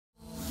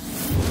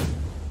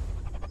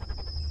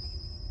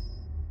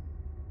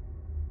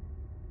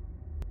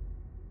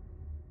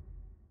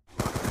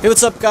Hey,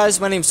 what's up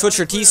guys, my name's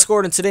Twitcher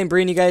T-Scored, and today I'm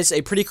bringing you guys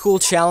a pretty cool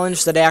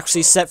challenge that I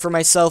actually set for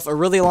myself a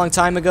really long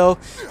time ago.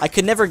 I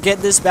could never get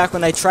this back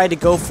when I tried to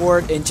go for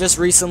it, and just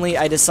recently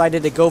I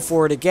decided to go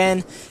for it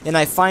again, and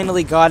I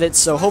finally got it,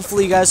 so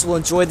hopefully you guys will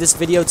enjoy this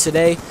video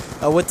today.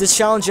 What this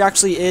challenge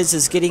actually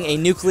is getting a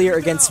nuclear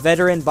against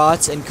veteran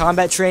bots in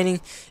combat training.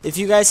 If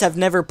you guys have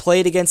never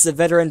played against the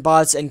veteran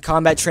bots in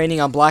combat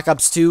training on Black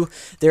Ops 2,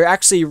 they're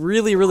actually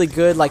really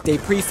good. Like, they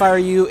pre-fire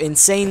you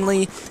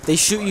insanely, they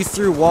shoot you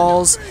through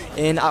walls,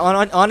 and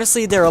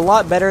honestly, they're a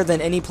lot better than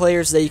any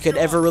players that you could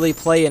ever really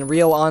play in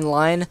real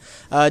online,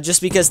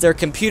 just because they're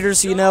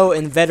computers, you know,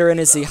 and veteran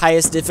is the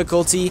highest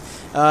difficulty.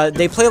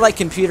 They play like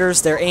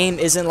computers, their aim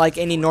isn't like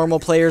any normal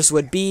players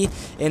would be,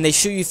 and they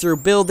shoot you through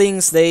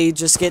buildings, they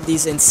just get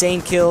these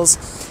insane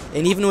kills.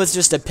 And even with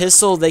just a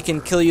pistol, they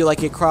can kill you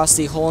like across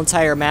the whole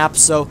entire map.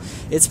 So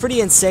it's pretty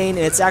insane,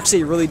 and it's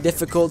actually really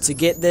difficult to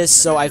get this.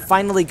 So I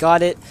finally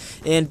got it.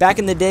 And back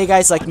in the day,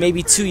 guys, like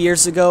maybe 2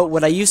 years ago,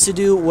 what I used to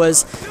do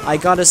was I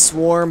got a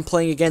swarm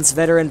playing against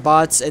veteran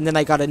bots, and then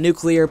I got a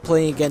nuclear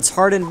playing against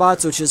hardened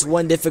bots, which is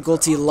one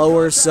difficulty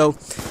lower. So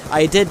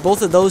I did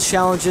both of those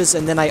challenges,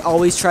 and then I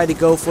always try to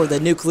go for the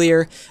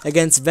nuclear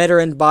against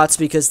veteran bots,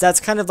 because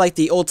that's kind of like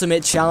the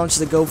ultimate challenge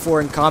to go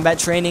for in combat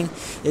training.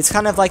 It's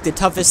kind of like the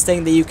toughest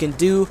thing that you can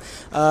do,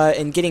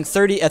 and getting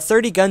a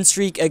 30 gun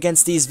streak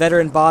against these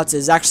veteran bots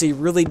is actually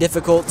really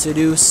difficult to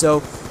do.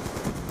 So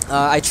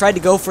I tried to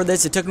go for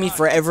this. It took me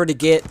forever to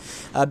get.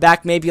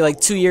 Back maybe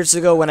like 2 years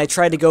ago when I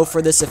tried to go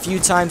for this a few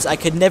times, I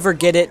could never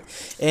get it.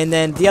 And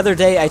then the other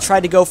day I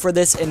tried to go for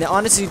this, and it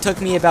honestly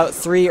took me about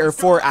 3 or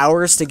 4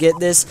 hours to get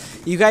this.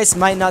 You guys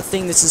might not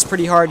think this is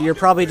pretty hard. You're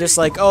probably just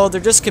like, oh,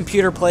 they're just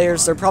computer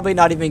players. They're probably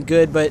not even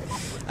good. But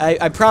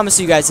I promise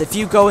you guys, if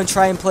you go and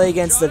try and play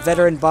against the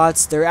veteran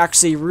bots, they're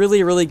actually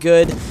really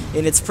good,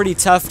 and it's pretty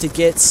tough to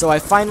get. So I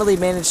finally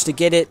managed to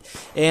get it,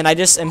 and I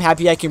just am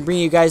happy I can bring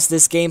you guys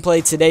this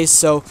gameplay today.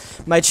 So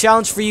my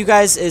challenge for you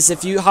guys is,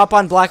 if you hop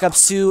on Black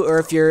Ops 2, or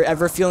if you're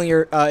ever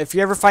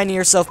finding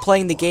yourself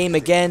playing the game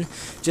again,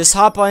 just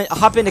hop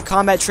into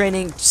combat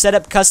training, set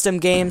up custom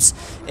games,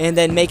 and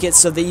then make it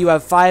so that you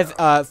have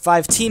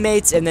five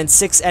teammates and then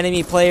 6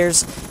 enemy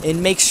players,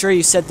 and make sure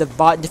you set the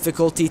bot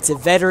difficulty to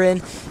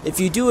veteran. If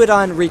you do it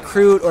on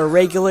recruit or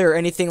regular or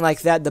anything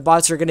like that, the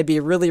bots are going to be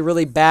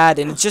really bad,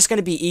 and it's just going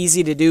to be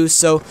easy to do.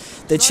 So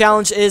the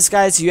challenge is,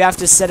 guys, you have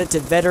to set it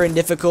to veteran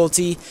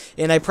difficulty,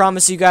 and I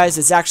promise you guys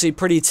it's actually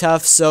pretty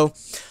tough. So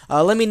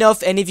let me know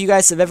if any of you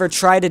guys have ever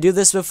tried to do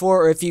this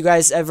before, or if you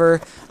guys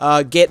ever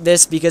get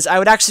this, because I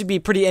would actually be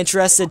pretty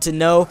interested to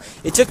know.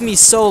 It took me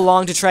so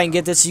long to try and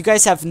get this. You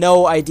guys have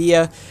no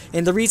idea.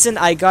 And the reason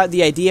I got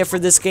the idea for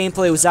this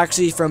gameplay was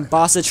actually from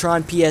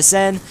Bossatron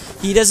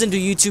PSN. He doesn't do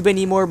YouTube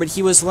anymore, but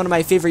he was one of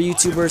my favorite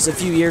YouTubers a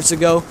few years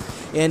ago.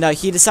 And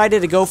he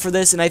decided to go for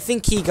this, and I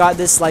think he got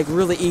this like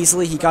really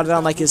easily. He got it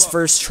on like his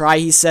first try,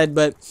 he said,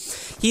 but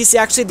he's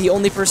actually the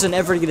only person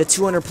ever to get a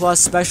 200 plus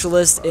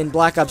specialist in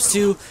Black Ops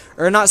 2,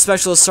 or not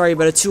specialist, sorry,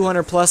 but a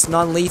 200 plus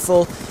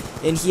non-lethal,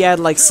 and he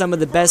had like some of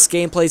the best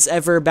gameplays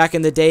ever back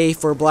in the day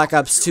for Black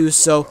Ops 2.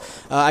 So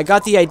I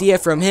got the idea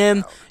from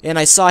him, and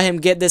I saw him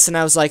get this, and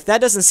I was like,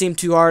 that doesn't seem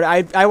too hard.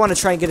 I want to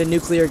try and get a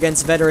nuclear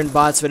against veteran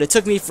bots, but it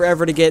took me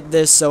forever to get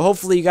this, so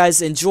hopefully you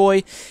guys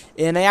enjoy.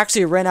 And I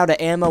actually ran out of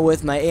ammo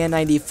with my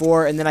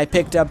AN-94, and then I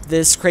picked up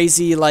this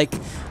crazy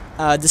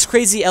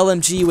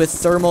LMG with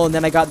thermal, and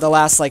then I got the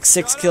last like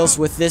 6 kills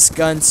with this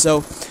gun.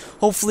 So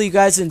hopefully you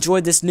guys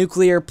enjoyed this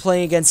nuclear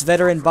playing against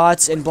veteran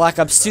bots in Black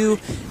Ops 2,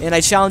 and I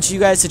challenge you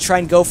guys to try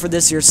and go for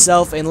this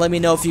yourself, and let me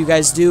know if you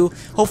guys do.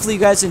 Hopefully you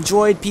guys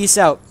enjoyed. Peace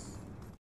out.